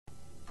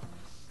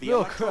The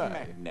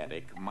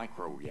electromagnetic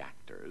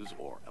microreactors,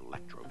 or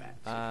electrovets,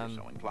 if you're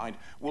so inclined,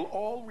 will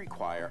all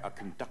require a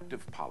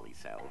conductive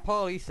polycell.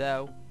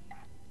 Polycell.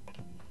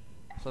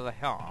 So they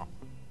are.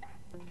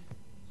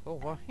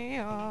 Over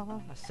here.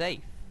 A safe.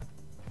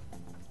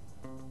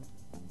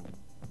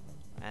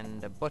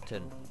 And a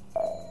button.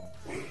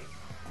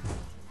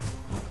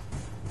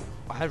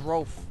 I had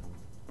Rolf.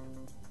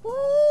 Woo!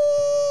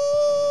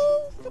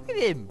 Look at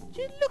him!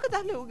 Just look at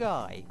that little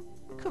guy.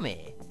 Come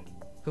here.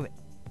 Come here.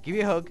 Give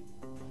me a hug.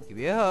 Give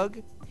me a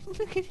hug.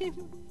 Look at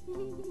him.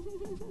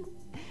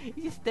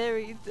 He's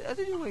staring. I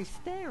don't know why he's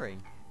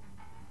staring.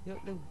 You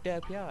got little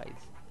derpy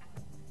eyes.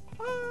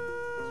 Ah!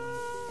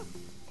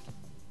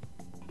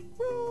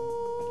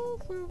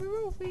 Rolfie,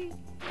 Rolfie.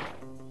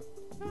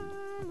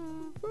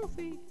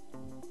 Rolfie.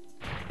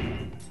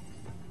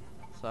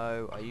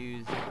 So I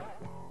use.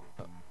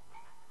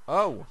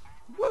 Oh!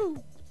 Woo!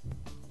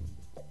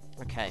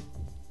 Okay.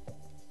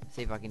 Let's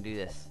see if I can do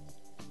this.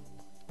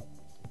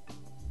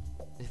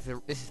 This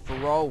is for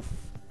Rolf.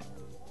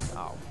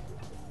 Oh.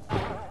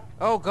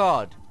 Oh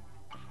God!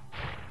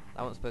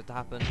 That wasn't supposed to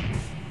happen.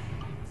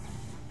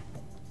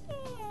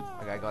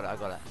 Okay, I got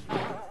it.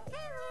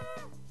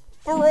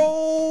 For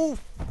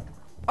Rolf!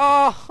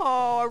 Oh,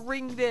 I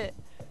ringed it!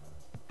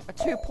 A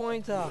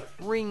 2-pointer.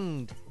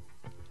 Ringed.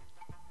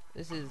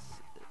 It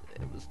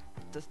was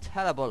just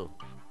terrible.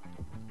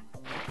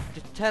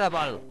 Just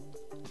terrible.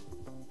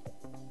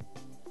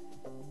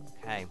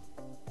 Okay.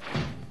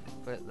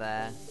 Put it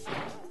there.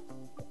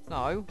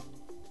 No.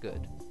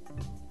 Good.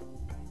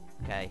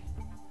 Okay.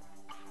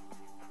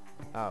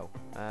 Oh.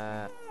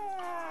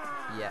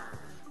 Yeah.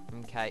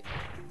 Okay.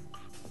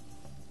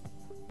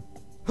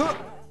 Huh!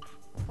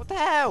 What the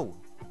hell?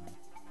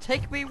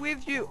 Take me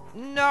with you.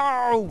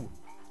 No!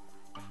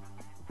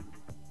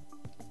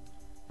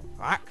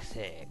 Fuck's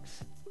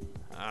sakes.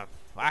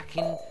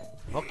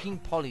 Fucking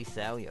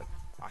polycell, you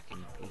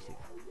fucking piece of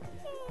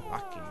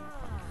fucking.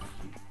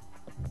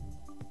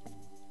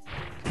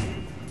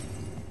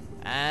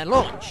 And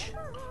launch!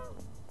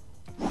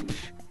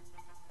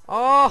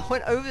 Oh,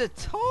 went over the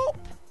top!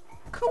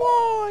 Come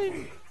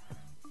on!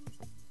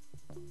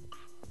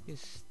 You're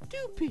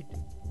stupid!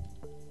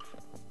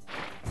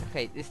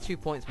 Okay, this 2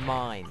 points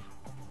mine.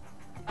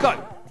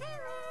 Go!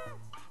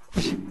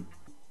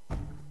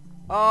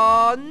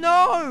 Oh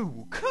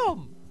no!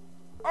 Come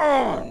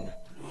on!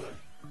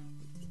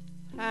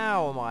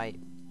 How am I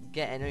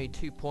getting only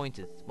 2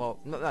 pointers? Well,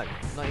 no, not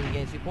even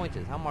getting 2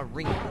 pointers. How am I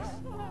ringing this?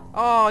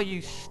 Oh,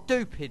 you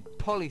stupid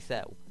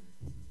polycell!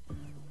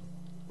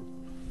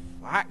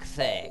 Fuck's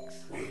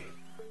sakes!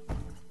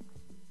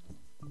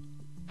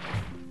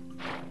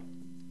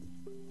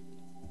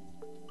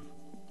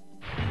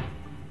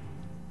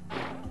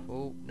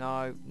 Oh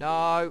no,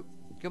 no!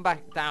 Come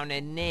back down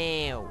there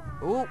now!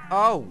 Oh,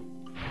 oh,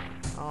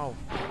 oh,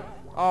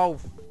 oh,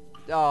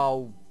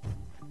 oh!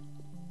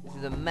 This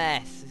is a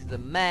mess. This is a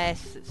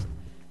mess. It's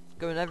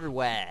going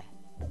everywhere.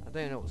 I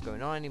don't know what's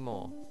going on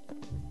anymore.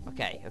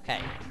 Okay, okay.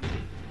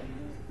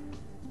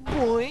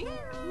 Boy,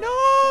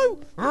 no!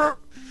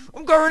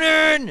 I'm going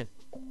in!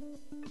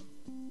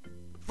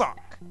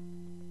 Fuck!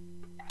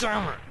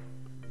 Damn it!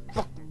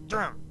 Fuck,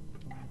 damn!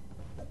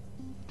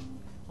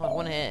 Oh, there's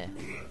one here.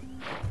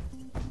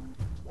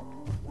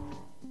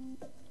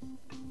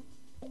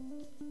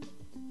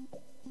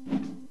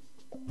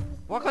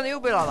 Why can't they all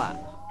be like that?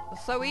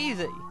 It's so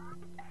easy.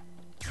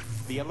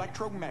 The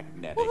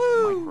electromagnetic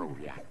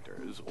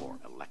microreactors, or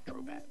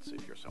electrovets,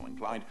 if you're so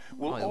inclined,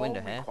 will all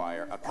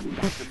require a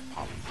conductive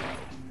polycell.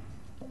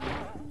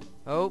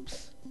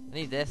 Oops. I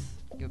need this.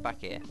 Give it back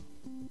here.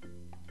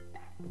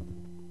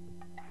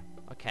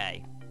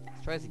 Okay.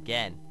 Let's try this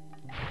again.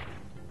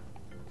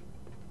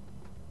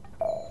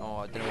 Oh,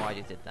 I don't know why I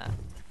just did that.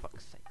 For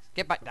fuck's sakes.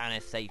 Get back down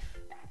here safe,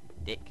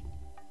 dick.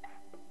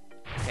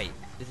 Okay,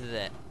 this is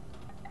it.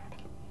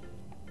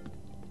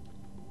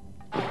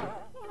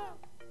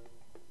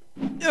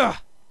 Ugh!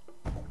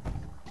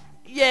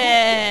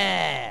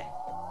 Yeah!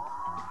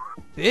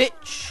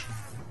 Bitch!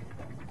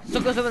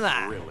 Suck on some of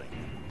that! Really?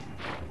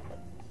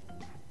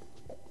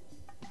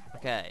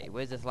 Okay,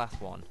 where's this last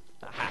one?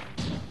 Aha!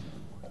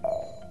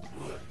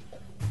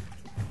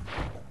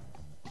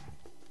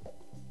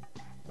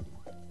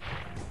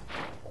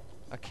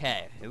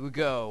 Okay, here we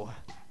go.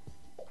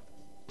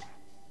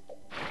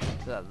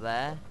 Is that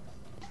there?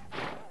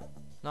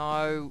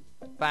 No!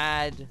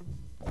 Bad!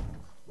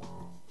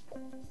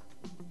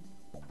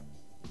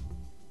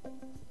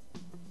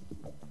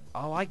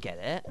 Oh, I get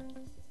it.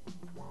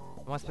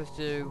 Am I supposed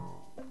to...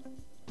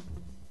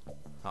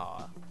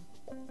 Oh.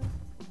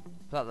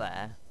 Put that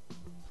there.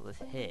 Put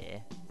this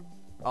here.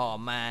 Oh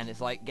man, it's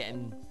like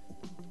getting...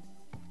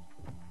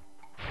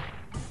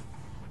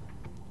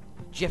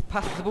 Jeff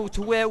passes the ball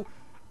to Will.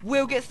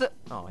 Will gets the...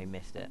 Oh, he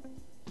missed it.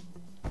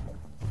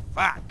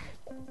 Fuck!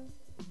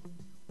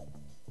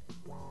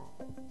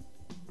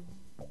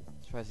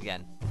 Let's try this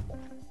again.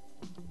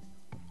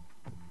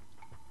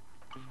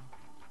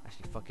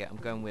 Actually, fuck it. I'm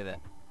going with it.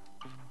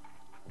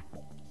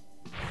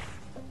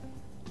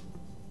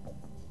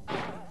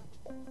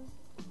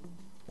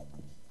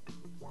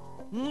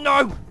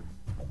 No!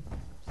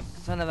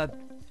 Son of a...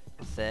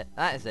 That's it.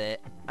 That is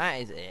it.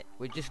 That is it.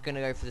 We're just going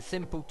to go for the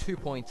simple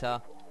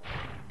two-pointer.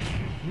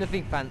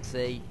 Nothing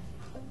fancy.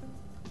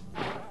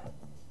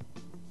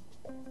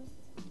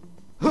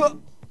 Huh!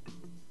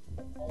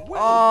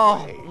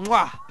 Oh!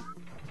 Mwah!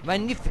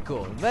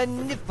 Magnifico!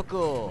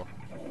 Magnifico!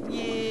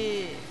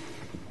 Yeah!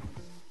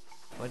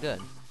 Well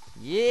done.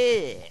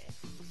 Yeah!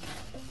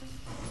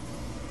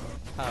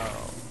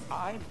 Oh.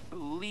 I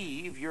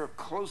believe you're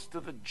close to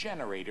the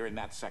generator in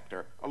that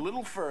sector. A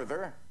little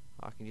further.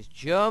 I can just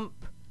jump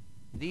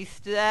these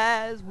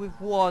stairs with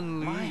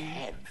one leap. My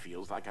head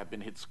feels like I've been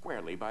hit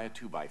squarely by a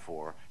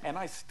 2x4, and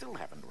I still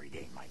haven't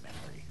regained my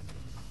memory.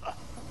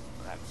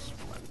 That's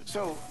splendid.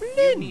 So,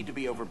 you need to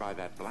be over by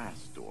that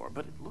blast door,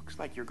 but it looks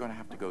like you're going to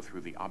have to go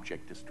through the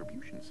object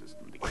distribution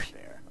system to get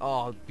there.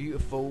 Oh,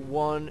 beautiful.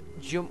 One.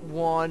 Jump.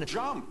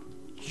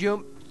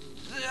 Jump.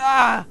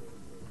 Ah!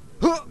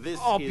 This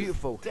oh, is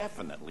beautiful.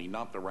 Definitely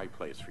not the right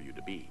place for you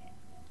to be.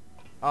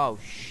 Oh,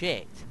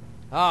 shit.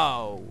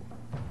 Oh.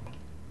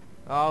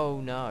 Oh,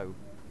 no.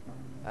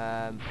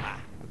 I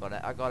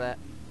got it.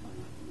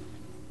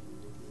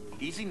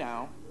 Easy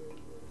now.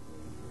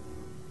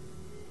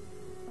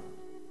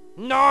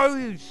 No,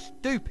 you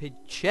stupid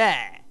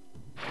chair.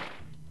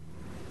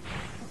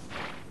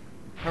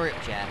 Hurry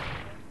up, chair.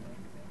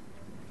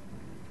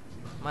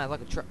 Man,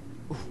 like a truck.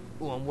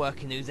 Ooh, I'm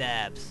working those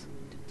abs.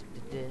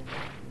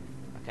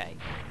 Okay.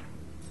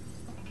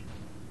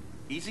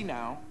 Easy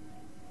now.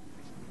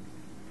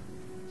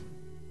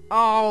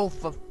 Oh,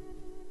 for...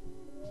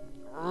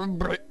 I'm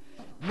gonna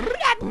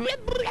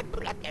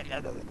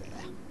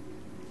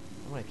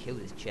kill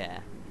this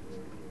chair.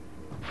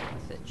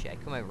 That's it, chair.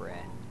 Come over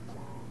here.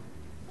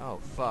 Oh,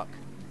 fuck.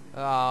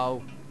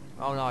 Oh.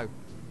 Oh, no.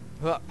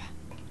 Hup.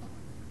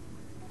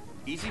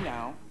 Easy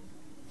now.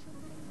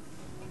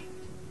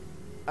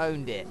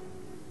 Owned it.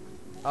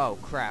 Oh,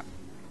 crap.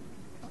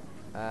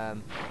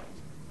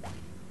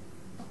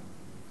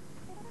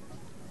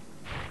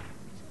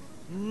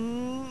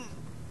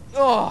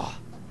 Oh!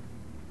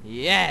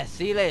 Yeah,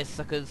 see you later,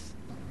 suckers.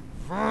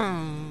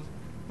 Vroom.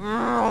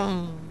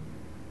 Vroom.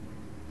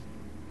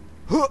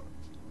 Huh.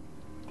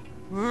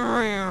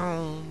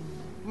 Vroom.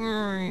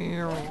 Are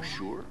you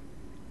sure?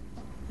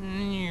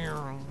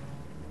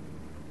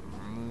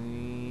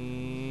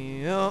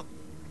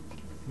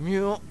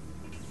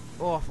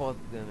 Oh, I thought I was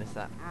gonna miss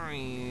that.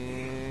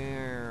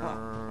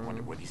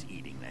 Wonder what he's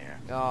eating there.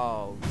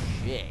 Oh,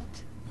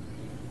 shit.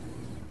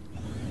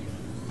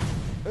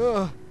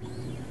 Ugh.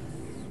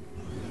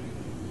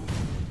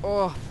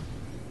 Oh.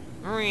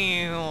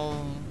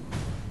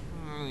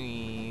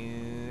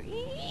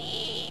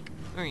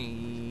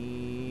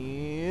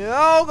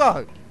 Oh,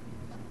 God.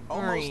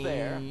 Almost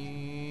there.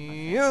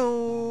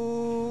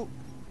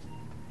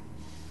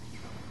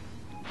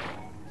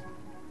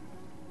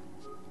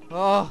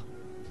 Oh,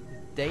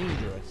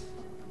 dangerous.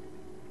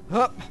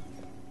 Hup.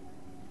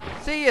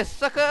 See ya,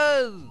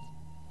 suckers.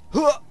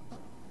 Hup.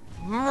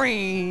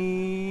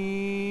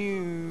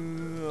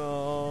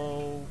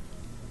 Oh,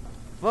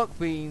 fuck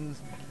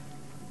beans.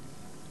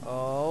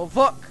 Oh,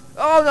 fuck.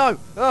 Oh,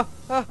 no.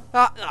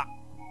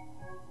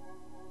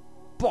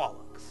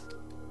 Bollocks.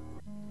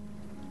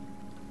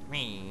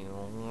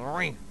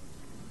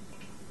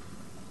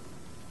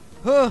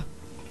 Huh.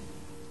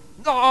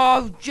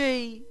 Oh,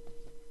 gee.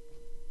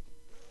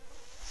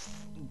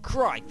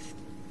 Christ.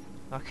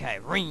 Okay,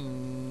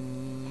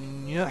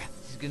 ring.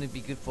 This is going to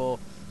be good for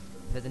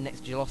the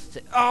next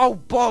velocity. Oh,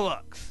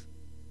 bollocks.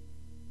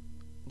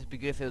 This would be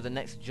good if it was the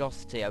next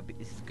velocity.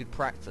 This is good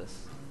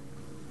practice.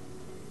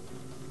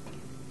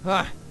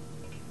 Huh.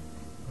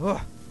 Huh.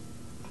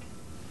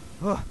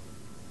 Huh.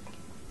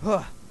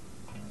 Huh.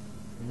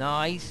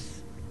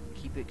 Nice.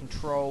 Keep it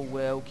controlled,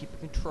 Will. Keep it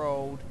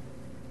controlled.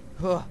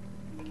 Huh.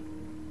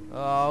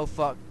 Oh,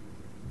 fuck.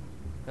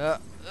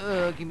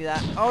 Give me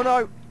that. Oh,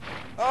 no.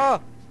 Oh.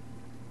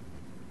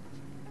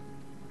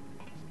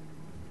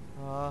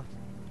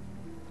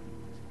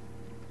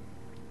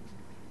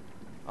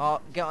 Oh,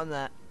 get on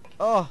that.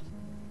 Oh.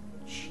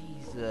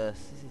 Jesus. This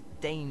is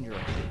dangerous.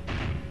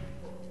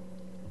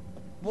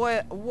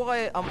 Why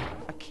I'm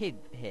a kid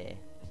here?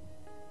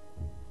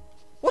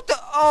 What the?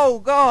 Oh,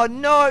 God.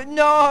 No.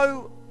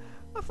 No.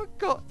 I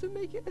forgot to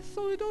make it a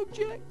solid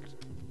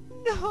object.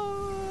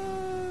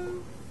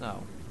 No.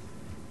 No.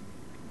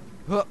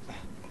 Huh.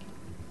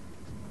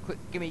 Quick,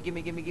 gimme.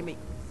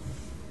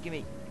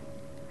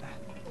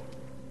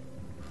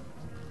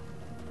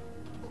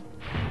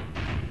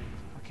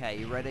 Okay,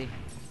 you ready?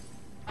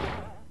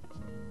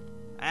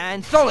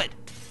 And solid!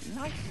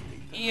 Nicely.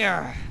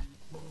 Yeah.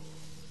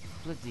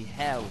 Bloody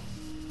hell.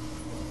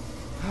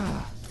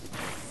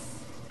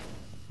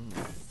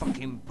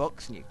 Fucking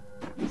books and you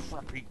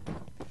crappy.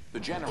 The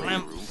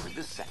generator room for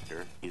this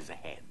sector is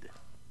ahead.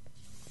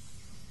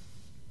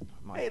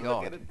 My hey,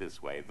 God. Look at it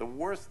this way. The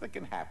worst that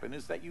can happen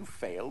is that you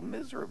fail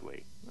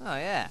miserably. Oh,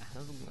 yeah.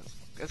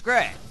 That's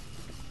great.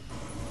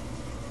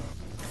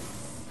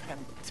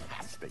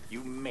 Fantastic.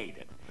 You made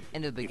it.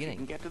 End of the beginning.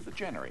 If you can get to the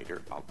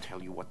generator, I'll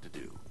tell you what to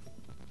do.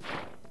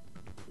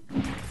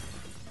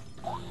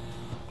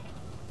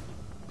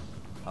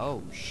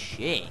 Oh,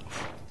 shit.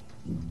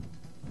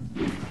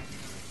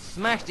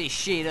 Smash this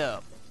shit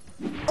up.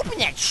 Open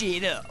that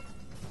shit up.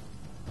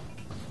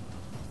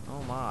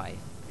 Oh, my.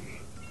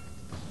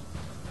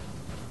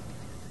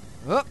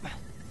 Up.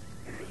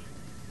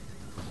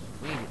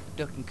 We need to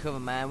duck and cover,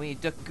 man. We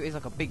need to duck and cover. He's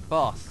like a big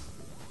boss.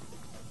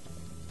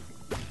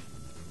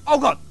 Oh,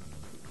 God.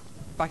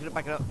 Back it up,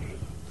 back it up.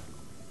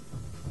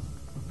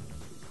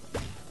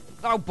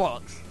 Oh,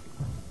 bollocks.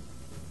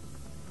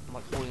 I'm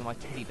like holding my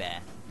teddy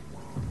bear.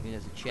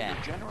 There's a chair.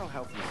 For general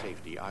health and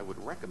safety, I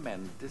would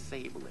recommend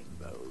disabling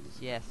those.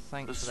 Yes,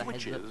 thanks for the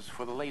heads up. The switches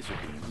for the laser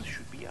beams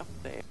should be up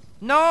there.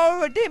 No,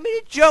 I didn't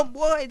mean to jump.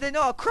 Why? They're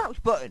not a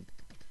crouch button.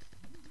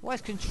 Why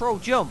is control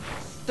jump?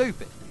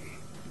 Stupid.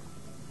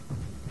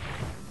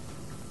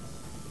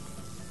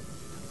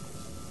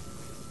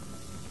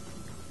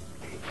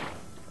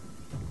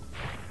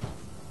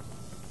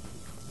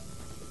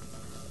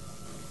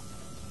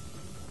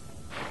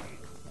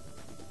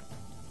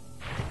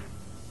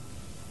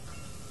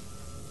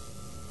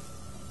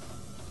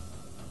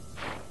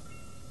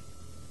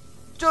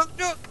 Duck,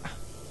 duck!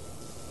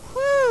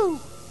 Woo! You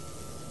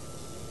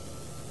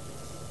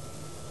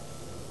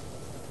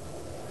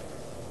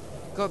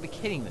gotta be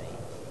kidding me.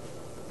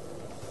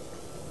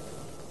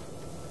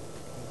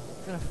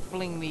 It's gonna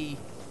fling me.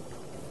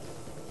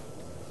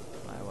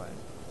 I won't.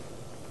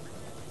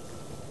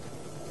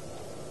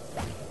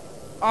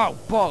 Oh,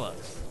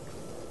 bollocks!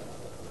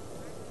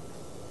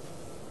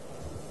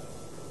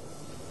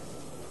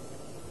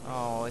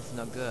 Oh, it's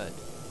not good.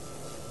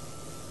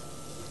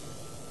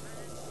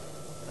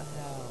 What the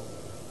hell?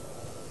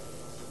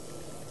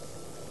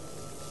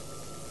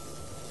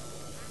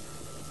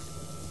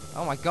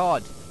 Oh my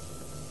god!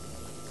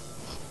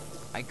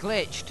 I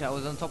glitched. I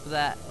was on top of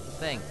that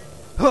thing.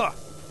 Huh!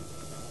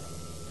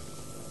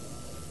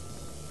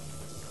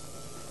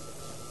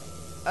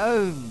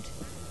 Owned.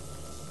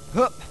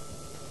 Hup.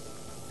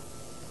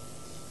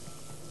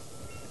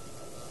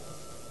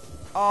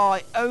 Oh,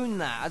 I own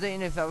that. I don't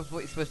know if that was what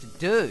you're supposed to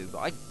do, but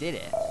I did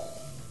it.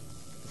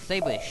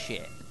 Disable this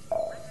shit.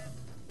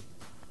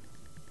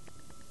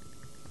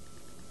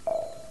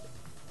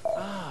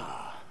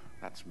 Ah,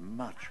 that's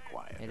much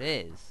quieter. It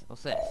is.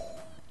 What's this?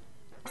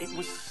 It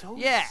was so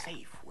Yeah.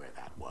 safe where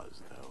that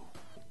was, though.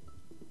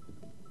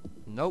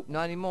 Nope,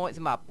 not anymore. It's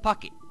in my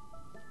pocket.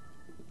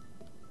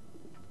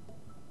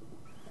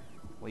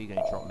 What are you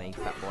gonna drop me,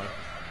 fat boy?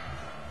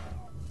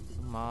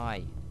 Oh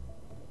my.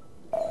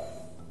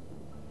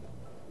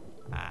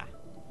 Ah.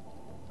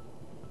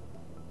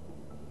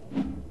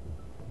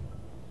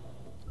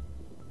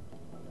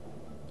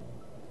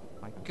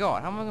 My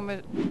god, how am I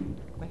gonna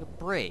make a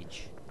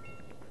bridge?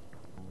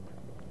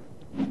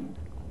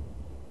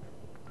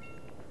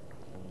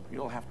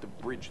 You'll have to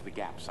bridge the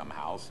gap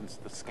somehow since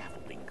the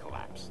scaffolding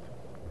collapsed.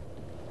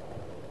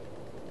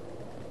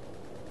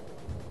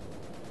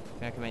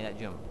 Think I can make that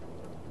jump?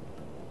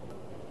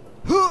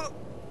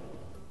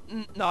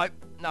 No,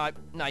 no,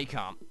 no, you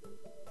can't.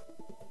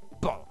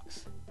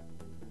 Bollocks.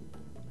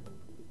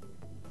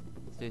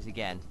 Let's do this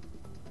again.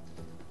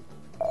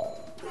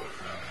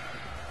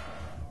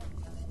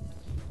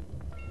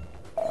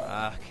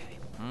 Okay,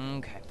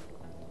 okay.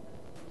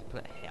 Let's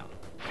put it here.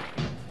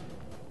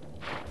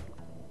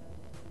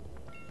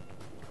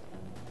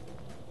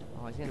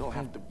 Oh, is it You'll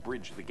have to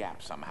bridge the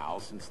gap somehow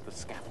since the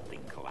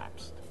scaffolding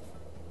collapsed.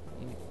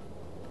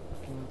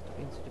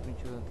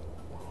 Into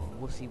a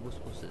wussy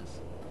wuss-wusses.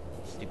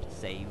 Stupid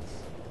saves.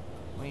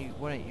 Why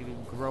don't you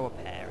grow a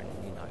pair and,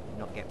 you know,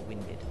 not get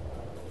winded?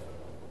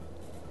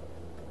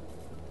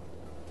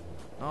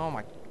 Oh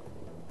my...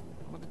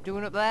 What are they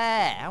doing up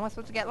there? How am I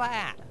supposed to get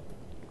that?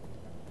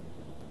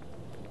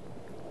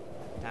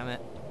 Damn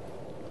it.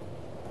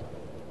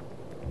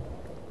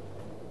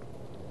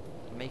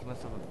 I'm making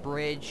myself a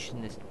bridge,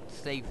 and this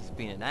save has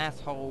been an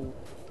asshole.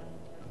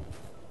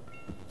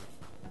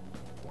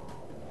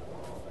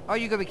 Oh,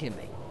 you gotta be kidding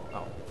me.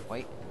 Oh,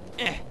 wait.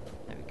 There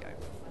we go.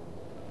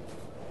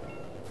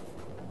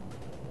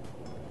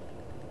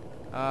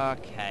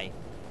 Okay.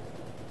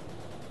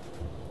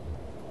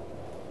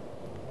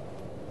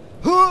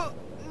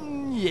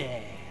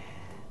 Yeah.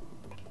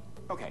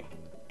 Okay,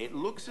 it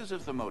looks as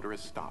if the motor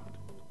has stopped.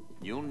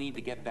 You'll need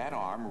to get that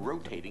arm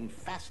rotating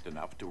fast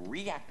enough to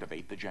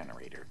reactivate the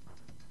generator.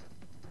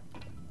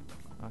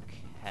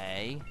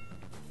 Okay.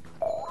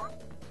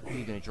 Are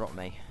you gonna drop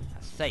me?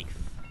 Safe.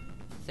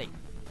 Safe.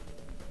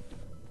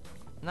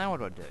 Now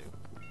what do I do?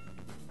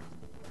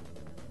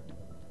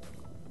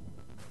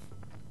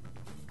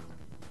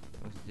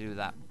 What's to do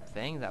that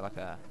thing? Is that like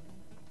a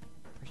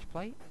pressure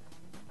plate?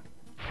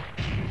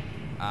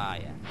 Ah,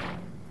 yeah.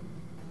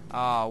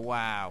 Oh,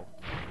 wow.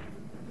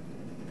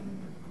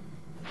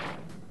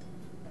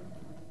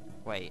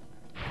 Wait.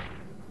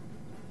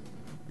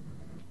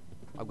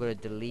 I've got to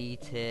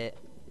delete it.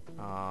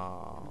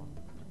 Oh.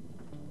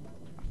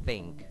 I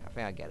think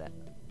I get it.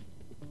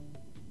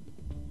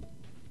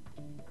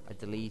 I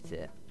delete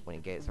it when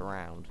it gets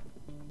around.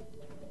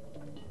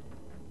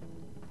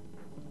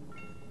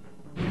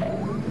 Or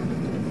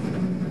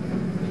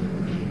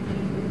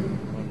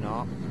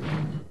not.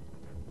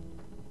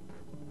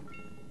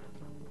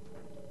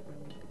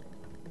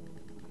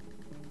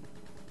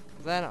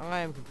 then I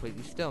am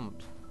completely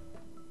stumped.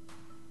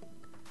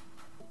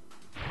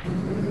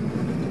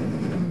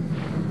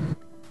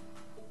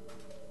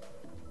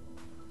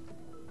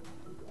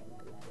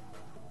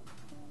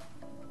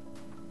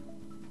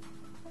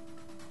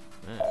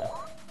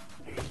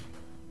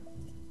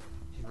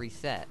 Just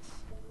resets.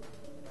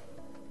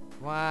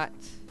 What?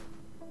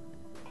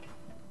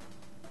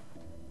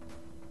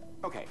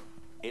 Okay,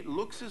 it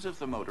looks as if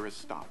the motor has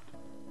stopped.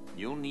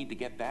 You'll need to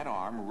get that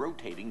arm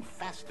rotating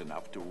fast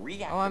enough to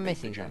reactivate I'm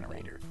missing the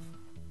generator.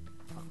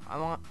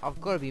 I've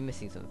got to be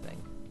missing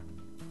something.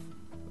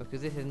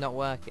 Because this is not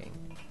working.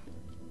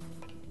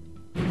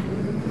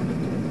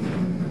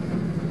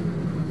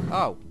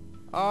 Oh!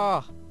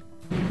 Oh!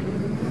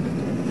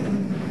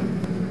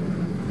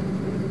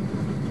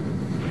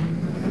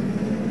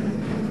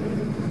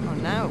 Oh,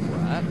 now it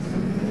works.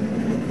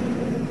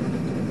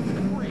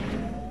 Great.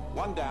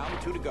 1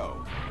 down, 2 to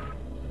go.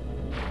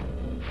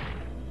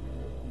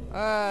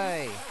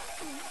 Hey!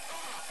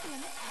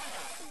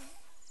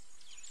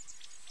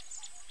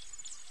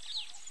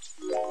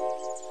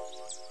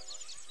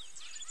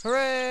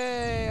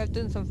 Hooray! I've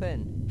done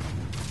something.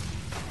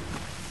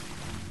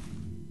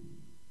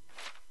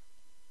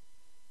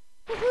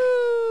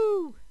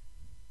 Woohoo!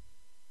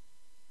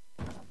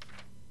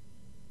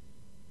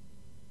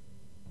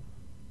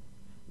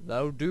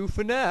 That'll do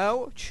for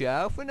now.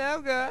 Ciao for now,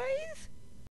 guys.